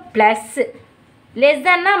நம்மளுக்கு ப்ளஸ், லெஸ்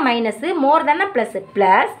தான்னா மைனஸு, மோர் தான்னா ப்ளஸ்ஸு,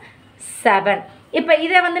 ப்ளஸ் 7. இப்போ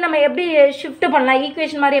இதை வந்து நம்ம எப்படி ஷிஃப்ட் பண்ணலாம்,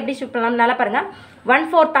 ஈக்குவேஷன் மாதிரி எப்படி ஷிஃப்ட் பண்ணலாம் நல்லா பாருங்கள்.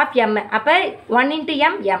 1/4 ஆஃப் எம். அப்போ 1 ×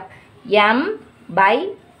 m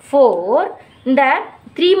m/4. இந்த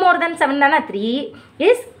 3 more than 7 தானே, 3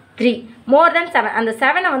 இஸ் 3 more than 7. அந்த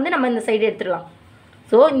 7 வந்து நம்ம இந்த சைடு எடுத்துடலாம்.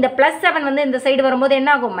 ஸோ இந்த +7 வந்து இந்த சைடு வரும்போது என்ன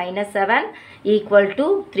ஆகும், -7 =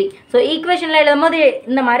 3. ஸோ ஈக்குவேஷனில் எழுதும் போது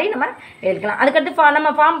இந்த மாதிரி நம்ம எழுதிக்கலாம். அதுக்கடுத்து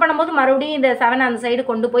நம்ம ஃபார்ம் பண்ணும்போது மறுபடியும் இந்த 7 அந்த சைடு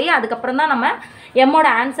கொண்டு போய் அதுக்கப்புறம் தான் நம்ம எம்மோட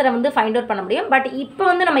ஆன்சரை வந்து ஃபைண்ட் அவுட் பண்ண முடியும். பட் இப்போ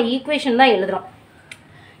வந்து நம்ம ஈக்குவேஷன் தான் எழுதுகிறோம்.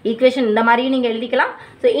 ஈக்குவேஷன் இந்த மாதிரியும் நீங்கள் எழுதிக்கலாம்.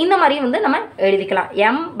 ஸோ இந்த மாதிரியும் வந்து நம்ம எழுதிக்கலாம்.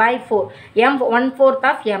 m/4 m 1/4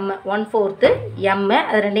 of m 1/4 m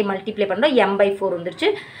அது ரெண்டையும் மல்டிப்ளை பண்ணுறோம். m/4 வந்துருச்சு.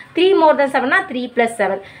 3 more than 7னா 3 +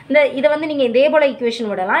 7. இதை வந்து நீங்கள் இதே போல் ஈக்குவேஷன்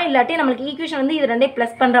விடலாம். இல்லாட்டி நம்மளுக்கு ஈக்குவேஷன் வந்து இது ரெண்டையும்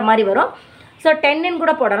ப்ளஸ் பண்ணுற மாதிரி வரும். ஸோ 10ன்னு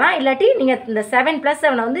கூட போடலாம். இல்லாட்டி நீங்கள் இந்த 7 +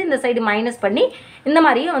 7 வந்து இந்த சைடு மைனஸ் பண்ணி இந்த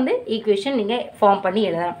மாதிரியும் வந்து ஈக்குவேஷன் நீங்கள் ஃபார்ம் பண்ணி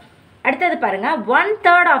எழுதலாம். அடுத்தது பாருங்கள்,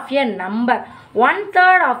 1/3 of a number.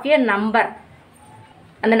 1/3 of a number,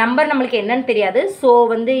 அந்த நம்பர் நம்மளுக்கு என்னன்னு தெரியாது. ஸோ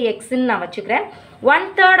வந்து எக்ஸ்ன்னு நான் வச்சுக்கிறேன்.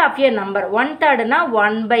 1/3 ஆஃப் எ நம்பர். 1/3னா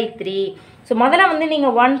 1/3. ஸோ முதல்ல வந்து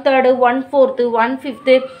நீங்கள் 1/3 1/4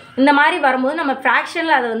 1/5 இந்த மாதிரி வரும்போது நம்ம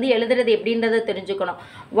ஃப்ராக்ஷனில் அதை வந்து எழுதுறது எப்படின்றத தெரிஞ்சுக்கணும்.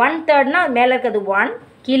 1/3னா மேலே இருக்கிறது 1,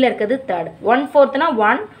 கீழே இருக்கிறது 3rd. 1/4னா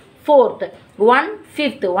 1/4,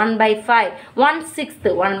 1/5 1/5, 1/6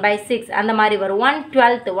 1/6 அந்த மாதிரி வரும்.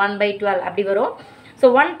 1/12 1/12 அப்படி வரும். So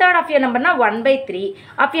 1/3 of a நம்பர்னா 1/3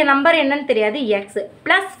 of a number என்னன்னு தெரியாது, எக்ஸ்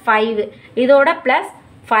 +5 இதோட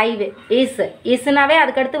 +5 இஸ்னாவே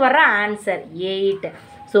அதுக்கடுத்து வர்ற ஆன்சர் 8.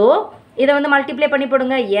 ஸோ இதை வந்து மல்டிப்ளை பண்ணி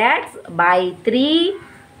போடுங்க. x/3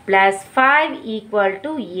 + 5 =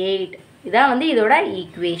 8. இதான் வந்து இதோட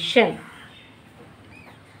ஈக்குவேஷன்.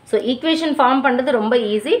 ஸோ ஈக்குவேஷன் ஃபார்ம் பண்ணுறது ரொம்ப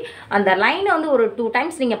ஈஸி. அந்த லைனை வந்து ஒரு 2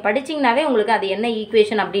 டைம்ஸ் நீங்கள் படிச்சிங்கனாவே உங்களுக்கு அது என்ன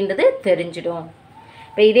ஈக்குவேஷன் அப்படின்றது தெரிஞ்சிடும்.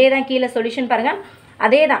 இப்போ இதே தான் கீழே சொல்யூஷன் பாருங்கள்.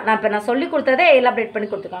 அதே தான் நான் சொல்லி கொடுத்ததே எலாபரேட் பண்ணி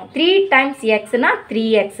கொடுத்துருக்கோம். 3 times எக்ஸ்னா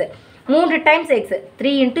 3x, 3 times X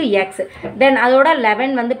 3 into X, தென் அதோட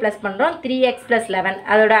 11 வந்து ப்ளஸ் பண்ணுறோம். 3x + 11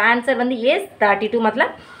 அதோட ஆன்சர் வந்து S 32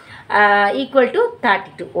 மતலப் equal to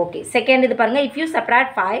 32. Okay, second இது பாருங்கள். If you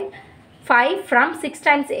separate 5 from 6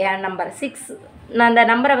 times A number, 6 அந்த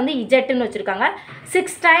நம்பரை வந்து இஜெட்டுன்னு வச்சுருக்காங்க.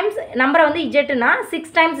 6 டைம்ஸ் நம்பரை வந்து இஜெட்டுனா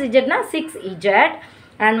 6 times இஜெட்னா 6z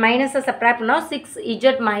and minus subtract பண்ணோம்.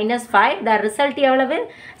 6z minus 5, the result எவ்வளவு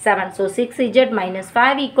 7. so 6z minus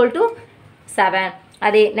 5 equal to 7.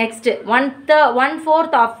 அதே next 1/4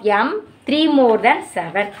 of m 3 more than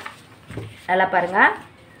 7. நல்லா பாருங்க.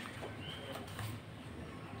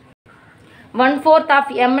 1/4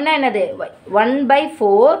 of m னா என்னது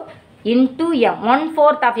 1/4 into m,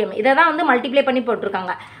 1/4 of m. இதை தான் வந்து மல்டிப்ளை பண்ணி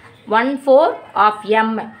போட்டிருக்காங்க. 1/4 of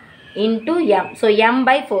m into m. so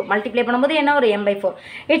m/4 multiply பண்ணும்போது என்ன ஒரு m/4.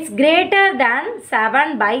 It's greater than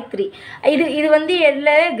 7/3. இது வந்து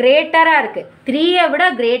எல்லாம் கிரேட்டராக இருக்குது. 3ஐ விட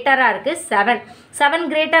கிரேட்டராக இருக்குது. 7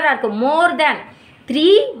 கிரேட்டராக இருக்குது. மோர் தேன்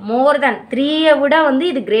 3ஐ விட வந்து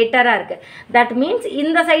இது கிரேட்டராக இருக்குது. தட் மீன்ஸ்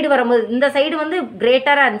இந்த சைடு வரும்போது, இந்த சைடு வந்து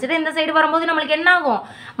கிரேட்டராக இருந்துச்சுன்னா இந்த சைடு வரும்போது நம்மளுக்கு என்ன ஆகும்,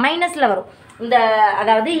 மைனஸில் வரும். இந்த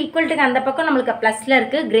அதாவது ஈக்குவல்ட்டுக்கு அந்த பக்கம் நம்மளுக்கு ப்ளஸில்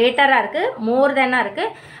இருக்குது, கிரேட்டராக இருக்குது, மோர் தேனாக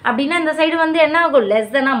இருக்குது. அப்படின்னா இந்த சைடு வந்து என்ன ஆகும்,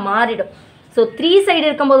 லெஸ் தேனாக மாறிடும். ஸோ 3 சைடு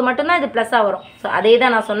இருக்கும்போது மட்டும்தான் இது ப்ளஸ்ஸாக வரும். ஸோ அதே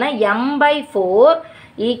தான் நான் சொன்னேன். m/4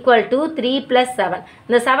 equal to 3 + 7.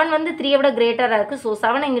 இந்த 7 வந்து 3ஐ விட கிரேட்டராக இருக்குது. ஸோ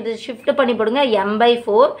 7 இங்கிட்ட ஷிஃப்ட் பண்ணி போடுங்க.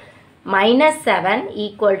 m/4 minus 7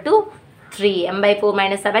 equal to 3. m/4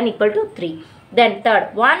 minus 7 equal to 3. Then third,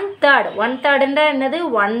 1/3 என்னது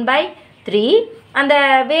 1/3. அந்த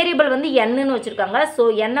வேரியபிள் வந்து n வச்சுருக்காங்க. ஸோ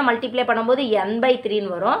n மல்டிப்ளை பண்ணும்போது n/3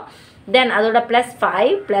 வரும். தென் அதோட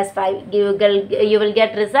 +5 you will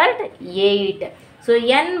get result 8. So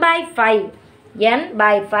n/5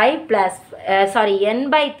 plus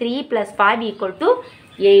n/3 plus 5 equal to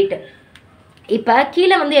 8. இப்போ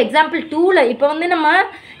கீழே வந்து எக்ஸாம்பிள் 2ல் இப்போ வந்து நம்ம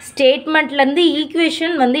ஸ்டேட்மெண்ட்லேருந்து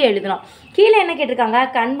ஈக்குவேஷன் வந்து எழுதணும். கீழே என்ன கேட்டிருக்காங்க,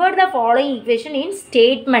 convert the following equation in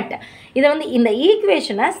statement. இதை வந்து இந்த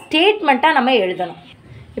ஈக்குவேஷனை ஸ்டேட்மெண்ட்டாக நம்ம எழுதணும்.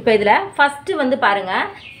 இப்போ இதில் ஃபஸ்ட்டு வந்து பாருங்கள்,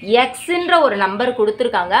 எக்ஸுன்ற ஒரு நம்பர்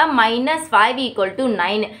கொடுத்துருக்காங்க. -5 =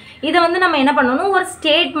 9. இதை வந்து நம்ம என்ன பண்ணணும், ஒரு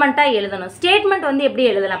ஸ்டேட்மெண்ட்டாக எழுதணும். ஸ்டேட்மெண்ட் வந்து எப்படி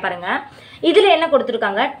எழுதலாம் பாருங்கள். இதில் என்ன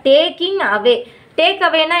கொடுத்துருக்காங்க, டேக்கிங் அவே. டேக்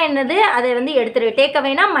அவேனா என்னது, அதை வந்து எடுத்துரு. டேக்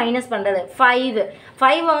அவேனா மைனஸ் பண்ணுறது.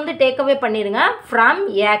 5 வந்து டேக் அவே பண்ணிடுங்க. ஃப்ரம்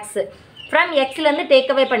எக்ஸ்லேருந்து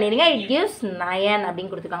டேக் அவே பண்ணிடுங்க. இட் கிவ்ஸ் 9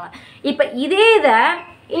 அப்படின்னு கொடுத்துருக்காங்க. இப்போ இதே இதை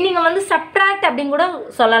நீங்கள் வந்து சப்ட்ராக்ட் அப்படின்னு கூட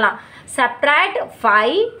சொல்லலாம். Subtract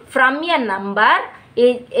 5 from a number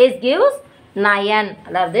is gives 9.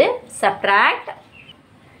 அதாவது சப்ட்ராக்ட்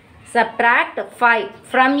 5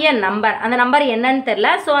 ஃப்ரம் எ நம்பர். அந்த நம்பர் என்னன்னு தெரில.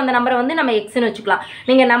 ஸோ அந்த நம்பரை வந்து நம்ம எக்ஸ்ன்னு வச்சுக்கலாம்.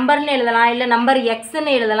 நீங்கள் நம்பர்னு எழுதலாம், இல்லை நம்பர்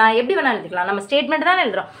எக்ஸ்ன்னு எழுதலாம், எப்படி வேணாலும் எழுதிக்கலாம். நம்ம ஸ்டேட்மெண்ட் தான்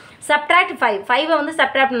எழுதுகிறோம். சப்ட்ராக்ட் 5 வந்து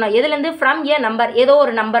சப்ட்ராக்ட் பண்ணலாம். எதுலேருந்து, ஃப்ரம் எ நம்பர், ஏதோ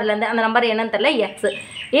ஒரு நம்பர்லேருந்து. அந்த நம்பர் என்னன்னு தெரில, எக்ஸ்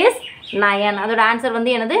இஸ் 9. அதோட ஆன்சர்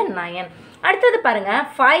வந்து என்னது 9. அடுத்தது பாருங்கள்,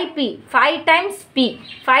 5 times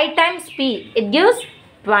p it gives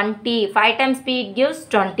 20. 5 times p it gives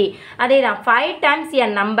 20. அதே தான் 5 times a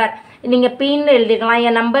number, நீங்கள் pன்னு எழுதிக்கலாம்,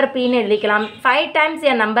 என் நம்பர் pன்னு எழுதிக்கலாம். 5 times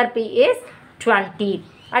a number p is 20.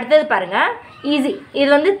 அடுத்தது பாருங்கள், ஈஸி. இது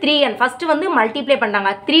வந்து 3n. ஃபஸ்ட்டு வந்து மல்டிப்ளை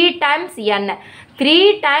பண்ணுறாங்க. 3 times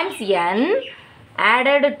n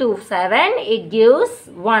added to 7 it gives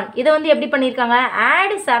 1. இதை வந்து எப்படி பண்ணியிருக்காங்க,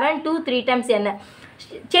 add 7 to 3 times n.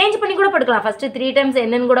 Change பண்ணி கூட போட்டுக்கலாம். ஃபஸ்ட்டு 3 times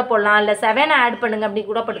என்னன்னு கூட போடலாம், இல்லை 7 ஆட் பண்ணுங்க அப்படி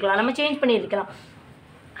கூட போட்டுக்கலாம். நம்ம சேஞ்ச் பண்ணி இருக்கலாம்.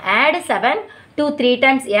 add 7 to 3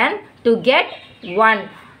 times n to get 1.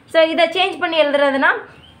 So இதை சேஞ்ச் பண்ணி எழுதுறதுனா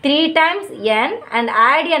 3 times n and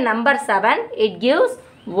add a number 7 it gives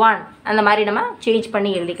 1. அந்த மாதிரி நம்ம சேஞ்ச் பண்ணி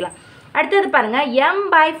எழுதிக்கலாம். அடுத்தது பாருங்கள்,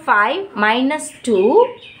 m/5 - 2.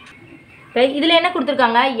 இப்போ இதில் என்ன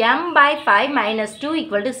கொடுத்துருக்காங்க, m/5 - 2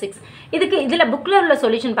 = 6. இதில் புக்கில் உள்ள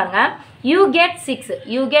சொல்யூஷன் பாருங்கள். you get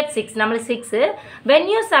 6 நம்மளுக்கு 6. when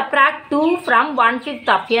you subtract 2 from 1/5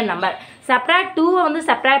 of a number. subtract 2 வந்து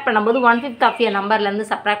சப்ராக்ட் பண்ணும்போது 1/5 of a நம்பர்லேருந்து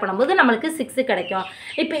சப்ராக்ட் பண்ணும்போது நம்மளுக்கு 6 கிடைக்கும்.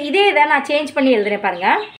 இப்போ இதே இதை நான் சேஞ்ச் பண்ணி எழுதுறேன்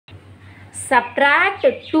பாருங்கள். subtract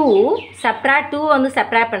 2 வந்து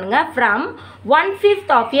சப்ராக்ட் பண்ணுங்கள் from 1/5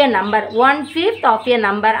 of a number. 1/5 of a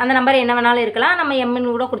number, அந்த நம்பர் என்ன வேணாலும் இருக்கலாம். நம்ம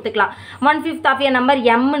எம்ன்னு கூட கொடுத்துக்கலாம். 1/5 of a number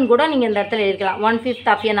எம்ன்னு கூட நீங்கள் இந்த இடத்துல எழுதிக்கலாம். 1/5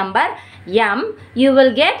 of a number m you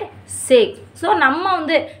will get 6. So நம்ம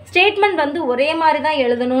வந்து ஸ்டேட்மெண்ட் வந்து ஒரே மாதிரி தான்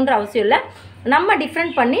எழுதணுன்ற அவசியம் இல்லை. நம்ம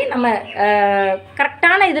டிஃப்ரெண்ட் பண்ணி நம்ம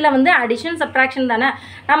கரெக்டான இதில் வந்து அடிஷன் சப்ராக்ஷன் தானே,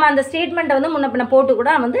 நம்ம அந்த ஸ்டேட்மெண்ட்டை வந்து முன்ன பின்ன போட்டு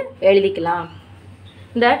கூட வந்து எழுதிக்கலாம்.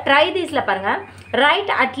 இந்த ட்ரை தீஸில் பாருங்கள்,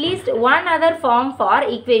 right at least one other form for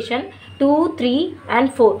equation 2, 3 and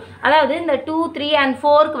 4. அதாவது இந்த 2, 3 and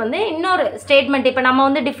 4க்கு வந்து இன்னொரு ஸ்டேட்மெண்ட் இப்போ நம்ம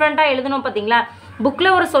வந்து டிஃப்ரெண்ட்டாக எழுதணும் பார்த்தீங்களா,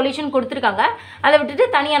 புக்கில் ஒரு சொல்யூஷன் கொடுத்துருக்காங்க, அதை விட்டுட்டு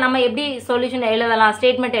தனியாக நம்ம எப்படி சொல்யூஷன் எழுதலாம்,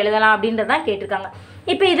 ஸ்டேட்மெண்ட் எழுதலாம் அப்படின்றதான் கேட்டிருக்காங்க.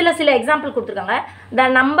 இப்போ இதில் சில எக்ஸாம்பிள் கொடுத்துருக்காங்க. The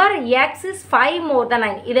number X is 5 more than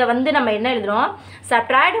 9. இதை வந்து நம்ம என்ன எழுதுகிறோம்,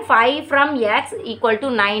 subtract 5 from x equal to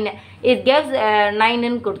 9. it gives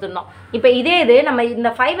 9ன்னு கொடுத்துருந்தோம். இப்போ இதே இது நம்ம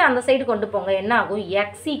இந்த 5 அந்த சைடு கொண்டு போங்க, என்ன ஆகும்,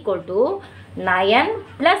 x equal to 9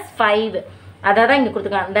 plus 5. அதை தான் இங்கே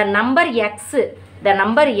கொடுத்துருக்காங்க. the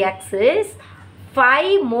number x is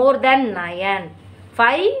 5 more than 9.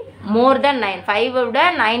 5 more than 9. 5 விட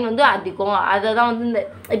 9 வந்து அதிகம். அதை தான் வந்து இந்த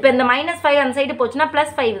இப்போ இந்த -5 அந்த சைடு போச்சுன்னா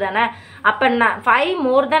 +5 தானே, அப்போ 5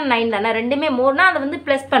 more than 9 தானே, ரெண்டுமே மோர்னா அதை வந்து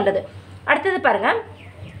ப்ளஸ் பண்ணுறது. அடுத்தது பாருங்கள்,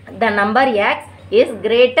 the number x is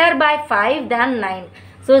greater by 5 than 9.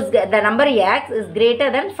 so the number x is greater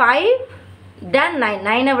than 5 than 9.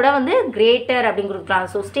 9 விட வந்து greater அப்படின்னு கொடுக்கலாம்.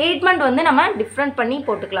 ஸோ ஸ்டேட்மெண்ட் வந்து நம்ம டிஃப்ரெண்ட் பண்ணி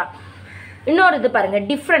போட்டுக்கலாம். இன்னொரு இது பாருங்கள்,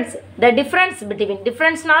 டிஃப்ரென்ஸ். த டிஃப்ரென்ஸ் பிட்வீன்,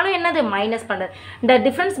 டிஃப்ரென்ஸ்னாலும் என்னது, மைனஸ் பண்ணுறது. The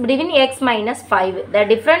difference between X minus 5. The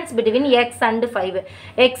difference between X and 5.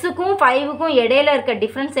 எக்ஸுக்கும் 5க்கும் இடையில இருக்க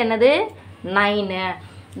டிஃப்ரென்ஸ் என்னது, 9.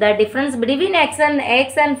 The difference between X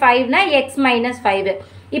and 5னா X minus 5.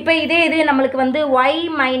 இப்போ இதே இது நம்மளுக்கு வந்து ஒய்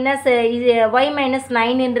மைனஸ்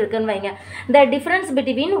 9 இருக்குன்னு வைங்க. The difference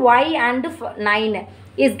between Y and 9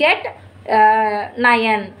 is get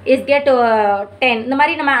 9 is get 10. இந்த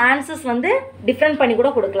மாதிரி நம்ம ஆன்சர்ஸ் வந்து டிஃப்ரெண்ட் பண்ணி கூட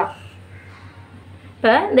கொடுக்கலாம்.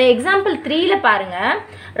 இப்போ இந்த எக்ஸாம்பிள் 3ல பாருங்கள்,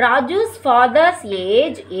 Raju's fathers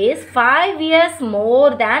age is 5 years more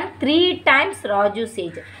than 3 times Raju's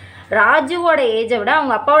age. ராஜுவோட ஏஜை விட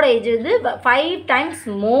அவங்க அப்பாவோட ஏஜ் வந்து 5 times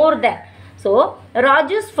more than. So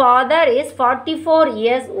Raju's father is 44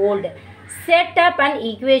 years old. Set up and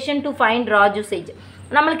equation to find Raju's age.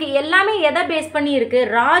 நம்மளுக்கு எல்லாமே எதை பேஸ் பண்ணி இருக்குது,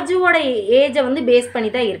 ராஜுவோட ஏஜை வந்து பேஸ் பண்ணி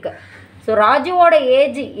தான் இருக்குது. ஸோ ராஜுவோட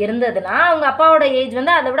ஏஜ் இருந்ததுன்னா அவங்க அப்பாவோட ஏஜ்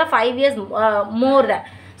வந்து அதை விட 5 years மோர் தான்.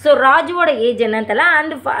 ஸோ ராஜுவோட ஏஜ் என்னன்னு தெரியல.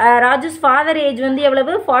 அண்ட் ராஜுஸ் ஃபாதர் ஏஜ் வந்து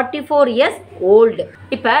எவ்வளவு, 44 years old.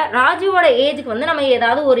 இப்போ ராஜுவோட ஏஜுக்கு வந்து நம்ம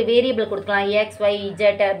ஏதாவது ஒரு வேரியபிள் கொடுத்துக்கலாம், எக்ஸ் ஒய்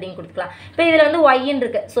இஜெட் அப்படின்னு கொடுத்துக்கலாம். இப்போ இதில் வந்து ஒய்ன்னு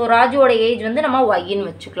இருக்குது. ஸோ ராஜுவோட ஏஜ் வந்து நம்ம ஒய்ன்னு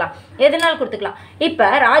வச்சுக்கலாம், எதனாலும் கொடுத்துக்கலாம். இப்போ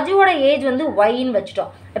ராஜுவோட ஏஜ் வந்து ஒய்ன்னு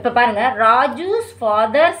வச்சுட்டோம். இப்போ பாருங்கள், Raju's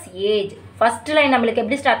fathers age first line நம்மளுக்கு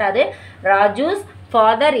எப்படி ஸ்டார்ட் ஆகுது, Raju's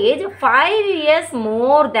father age 5 years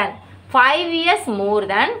more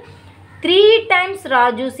than 3 times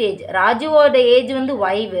Raju's age. ராஜுவோட age வந்து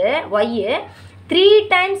ஒய் 3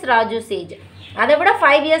 times ராஜூஸ் ஏஜ், அதை விட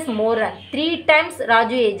 5 years more than. 3 times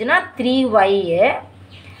Raju ஏஜ்னா 3y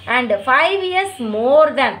and 5 years more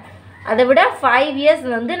than, அதை விட 5 years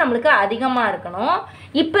வந்து நம்மளுக்கு அதிகமாக இருக்கணும்.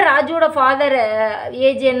 இப்போ ராஜுவோட ஃபாதர்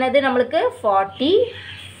ஏஜ் என்னது நம்மளுக்கு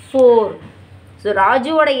 44. ஸோ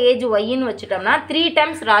ராஜுவோட ஏஜ் ஒய்ன்னு வச்சுட்டோம்னா 3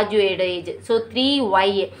 times ராஜுவோட age, so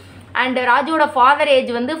 3y. And ராஜுவோட father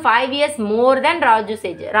age வந்து 5 years more than Raju's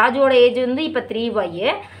age. ராஜுவோட age வந்து இப்போ 3y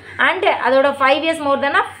அண்ட் அதோட 5 years more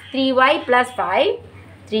than 3y plus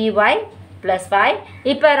 5.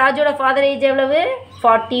 இப்போ ராஜுவோட ஃபாதர் ஏஜ் எவ்வளவு,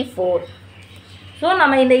 44. ஸோ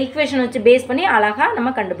நம்ம இந்த ஈக்குவேஷன் வச்சு பேஸ் பண்ணி அழகாக நம்ம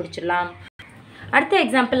கண்டுபிடிச்சிடலாம். அடுத்த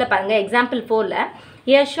எக்ஸாம்பிளில் பாருங்கள், example 4ல்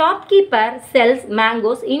a shopkeeper sells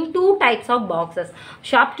mangoes in 2 types of boxes.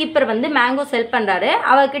 Shopkeeper வந்து மேங்கோ செல் பண்ணுறாரு.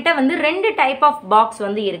 அவர்கிட்ட வந்து 2 type of box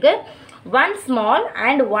வந்து இருக்குது, 1 small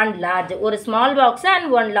and 1 large. ஒரு small box and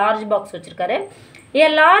 1 large box வச்சுருக்காரு. a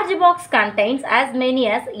large box contains as many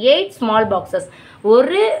as 8 small boxes.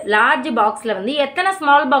 ஒரு large boxல வந்து எத்தனை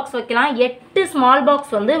small box வைக்கலாம், 8 small box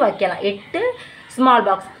வந்து வைக்கலாம், 8 small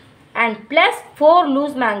box. And plus 4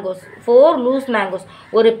 loose mangoes.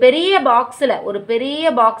 ஒரு பெரிய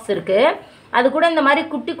பாக்ஸ் இருக்குது, அது கூட இந்த மாதிரி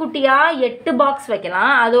குட்டி குட்டியாக 8 பாக்ஸ்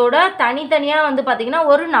வைக்கலாம். அதோட தனித்தனியாக வந்து பார்த்திங்கன்னா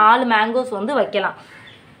ஒரு 4 மேங்கோஸ் வந்து வைக்கலாம்.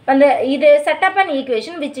 அந்த இது setup and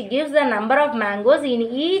equation which gives the number of mangoes in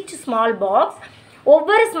each small box.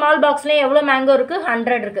 ஒவ்வொரு ஸ்மால் பாக்ஸ்லேயும் எவ்வளோ மேங்கோ இருக்குது,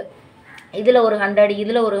 100 இருக்குது. இதில் ஒரு 100,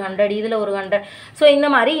 இதில் ஒரு 100, இதில் ஒரு 100. ஸோ இந்த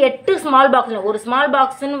மாதிரி 8 ஸ்மால் பாக்ஸில், ஒரு ஸ்மால்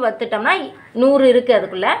பாக்ஸ்ன்னு வச்சுட்டோம்னா 100 இருக்குது.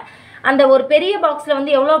 அதுக்குள்ளே அந்த ஒரு பெரிய பாக்ஸில்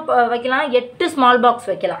வந்து எவ்வளோ வைக்கலாம், 8 ஸ்மால் பாக்ஸ்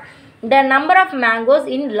வைக்கலாம். The number of mangoes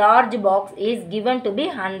in large box is given to be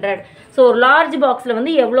 100. So ஒரு லார்ஜ் பாக்ஸில்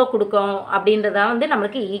வந்து எவ்வளோ கொடுக்கும் அப்படின்றதான் வந்து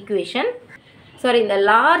நம்மளுக்கு ஈக்குவேஷன். இந்த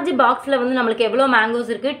லார்ஜ் பாக்ஸில் வந்து நம்மளுக்கு எவ்வளோ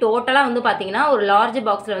மேங்கோஸ் இருக்குது, டோட்டலாக வந்து பார்த்திங்கன்னா ஒரு லார்ஜ்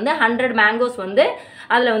பாக்ஸில் வந்து 100 மேங்கோஸ் வந்து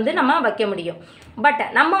அதில் வந்து நம்ம வைக்க முடியும். பட்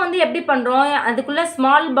நம்ம வந்து எப்படி பண்ணுறோம், அதுக்குள்ளே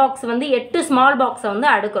ஸ்மால் பாக்ஸ் வந்து 8 ஸ்மால் பாக்ஸை வந்து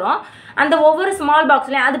அடுக்கிறோம். அந்த ஒவ்வொரு ஸ்மால்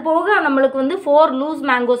பாக்ஸ்லேயும் அது போக நம்மளுக்கு வந்து 4 லூஸ்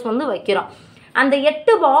மேங்கோஸ் வந்து வைக்கிறோம். அந்த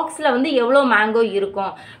 8 பாக்ஸில் வந்து எவ்வளோ மேங்கோ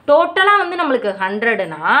இருக்கும்? டோட்டலாக வந்து நம்மளுக்கு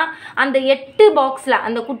 100னா அந்த 8 பாக்ஸில்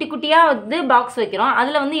அந்த குட்டி குட்டியாக வந்து பாக்ஸ் வைக்கிறோம்,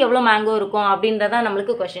 அதில் வந்து எவ்வளோ மேங்கோ இருக்கும் அப்படின்றதான்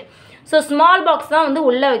நம்மளுக்கு கொஷின். ஸோ ஸ்மால் பாக்ஸ் தான் வந்து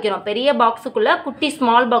உள்ளே வைக்கிறோம், பெரிய பாக்ஸுக்குள்ளே குட்டி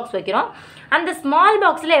ஸ்மால் பாக்ஸ் வைக்கிறோம். அந்த ஸ்மால்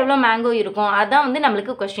பாக்ஸில் எவ்வளோ மேங்கோ இருக்கும் அதுதான் வந்து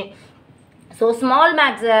நம்மளுக்கு கொஷின். ஸோ ஸ்மால்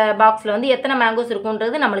பாக்ஸில் வந்து எத்தனை மேங்கோஸ்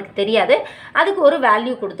இருக்குன்றது நம்மளுக்கு தெரியாது, அதுக்கு ஒரு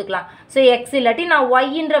வேல்யூ கொடுத்துக்கலாம். ஸோ எக்ஸ் இல்லாட்டி நான்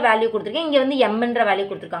ஒய்ன்ற வேல்யூ கொடுத்துருக்கேன், இங்கே வந்து எம்ன்ற வேல்யூ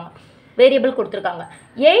கொடுத்துருக்காங்க, வேரியபிள் கொடுத்துருக்காங்க.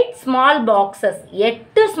 8 ஸ்மால் பாக்ஸஸ்,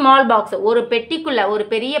 8 ஸ்மால் பாக்ஸ். ஒரு பெட்டிக்குள்ளே, ஒரு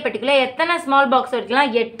பெரிய பெட்டிக்குள்ளே எத்தனை ஸ்மால் பாக்ஸ்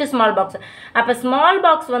வைக்கலாம்? 8 ஸ்மால் பாக்ஸ். அப்போ ஸ்மால்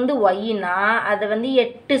பாக்ஸ் வந்து ஒய்னா அதை வந்து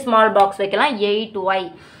 8 ஸ்மால் பாக்ஸ் வைக்கலாம், 8y.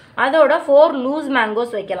 அதோட 4 லூஸ்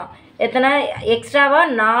மேங்கோஸ் வைக்கலாம். எத்தனை எக்ஸ்ட்ராவாக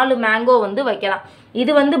 4 மேங்கோ வந்து வைக்கலாம்.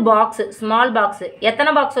 இது வந்து பாக்ஸு, ஸ்மால் பாக்ஸு.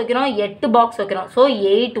 எத்தனை பாக்ஸ் வைக்கிறோம்? 8 பாக்ஸ் வைக்கிறோம். So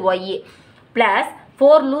 8y plus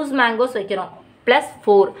 4 loose mangoes வைக்கிறோம் ப்ளஸ்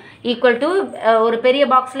 4 ஈக்குவல் டு ஒரு பெரிய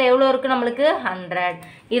பாக்ஸில் எவ்வளோ இருக்குது நம்மளுக்கு? 100.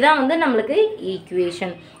 இதான் வந்து நம்மளுக்கு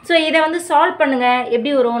ஈக்குவேஷன். ஸோ இதை வந்து சால்வ் பண்ணுங்கள்,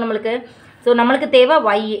 எப்படி வரும் நம்மளுக்கு? ஸோ நம்மளுக்கு தேவை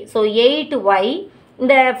y. ஸோ 8y,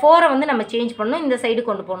 இந்த 4 வந்து நம்ம சேஞ்ச் பண்ணணும், இந்த சைடு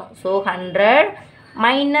கொண்டு போகணும். So 100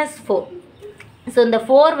 minus 4. ஸோ இந்த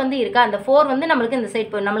 4 வந்து இருக்கா, அந்த 4 வந்து நம்மளுக்கு இந்த சைடு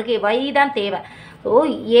போய் நம்மளுக்கு y தான் தேவை. So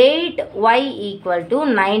 8y equal to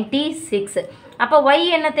 96. அப்போ y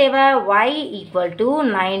என்ன தேவை? y equal to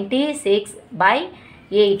 96/8.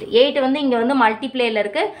 8 வந்து இங்கே வந்து மல்டிப்ளேயில்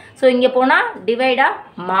இருக்குது, ஸோ இங்கே போனால் டிவைடாக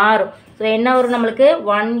மாறும். ஸோ என்ன வரும் நம்மளுக்கு?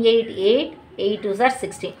 188, 8 2s are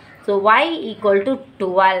 16. So y equal to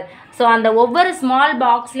 12. So அந்த ஒவ்வொரு ஸ்மால்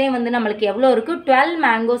பாக்ஸ்லேயும் வந்து நம்மளுக்கு எவ்வளோ இருக்குது? 12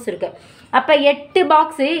 மேங்கோஸ் இருக்குது. அப்போ 8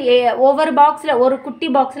 பாக்ஸு, ஒவ்வொரு பாக்ஸில் ஒரு குட்டி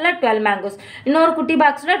பாக்ஸில் 12 மேங்கோஸ், இன்னொரு குட்டி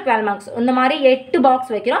பாக்ஸில் 12 மேங்கோஸ், இந்த மாதிரி 8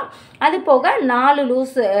 பாக்ஸ் வைக்கிறோம். அது போக 4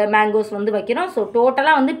 லூஸ் மேங்கோஸ் வந்து வைக்கிறோம். ஸோ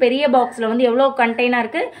டோட்டலாக வந்து பெரிய பாக்ஸில் வந்து எவ்வளோ கண்டெய்னாக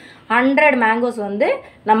இருக்குது? 100 மேங்கோஸ் வந்து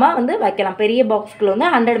நம்ம வந்து வைக்கலாம். பெரிய பாக்ஸ்க்குள்ள வந்து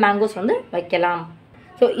 100 மேங்கோஸ் வந்து வைக்கலாம்.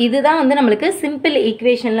 ஸோ இதுதான் வந்து நம்மளுக்கு சிம்பிள்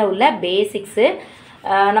ஈக்குவேஷனில் உள்ள பேசிக்ஸு.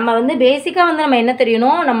 நம்ம வந்து பேசிக்காக வந்து நம்ம என்ன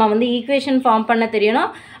தெரியணும்? நம்ம வந்து ஈக்குவேஷன் ஃபார்ம் பண்ண தெரியணும்.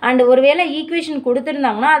 அண்ட் ஒருவேளை ஈக்குவேஷன்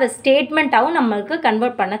கொடுத்துருந்தாங்கன்னா அதை ஸ்டேட்மெண்ட்டாகவும் நம்மளுக்கு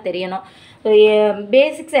கன்வெர்ட் பண்ண தெரியணும். ஸோ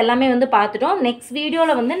பேசிக்ஸ் எல்லாமே வந்து பார்த்துட்டோம். நெக்ஸ்ட்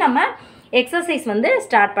வீடியோவில் வந்து நம்ம எக்ஸசைஸ் வந்து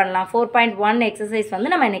ஸ்டார்ட் பண்ணலாம். 4.1 எக்ஸசைஸ்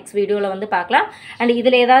வந்து நம்ம நெக்ஸ்ட் வீடியோவில் வந்து பார்க்கலாம். அண்ட்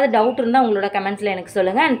இதில் ஏதாவது டவுட் இருந்தால் உங்களோட கமெண்ட்ஸில் எனக்கு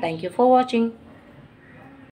சொல்லுங்கள். அண்ட் தேங்க்யூ ஃபார் வாட்சிங்.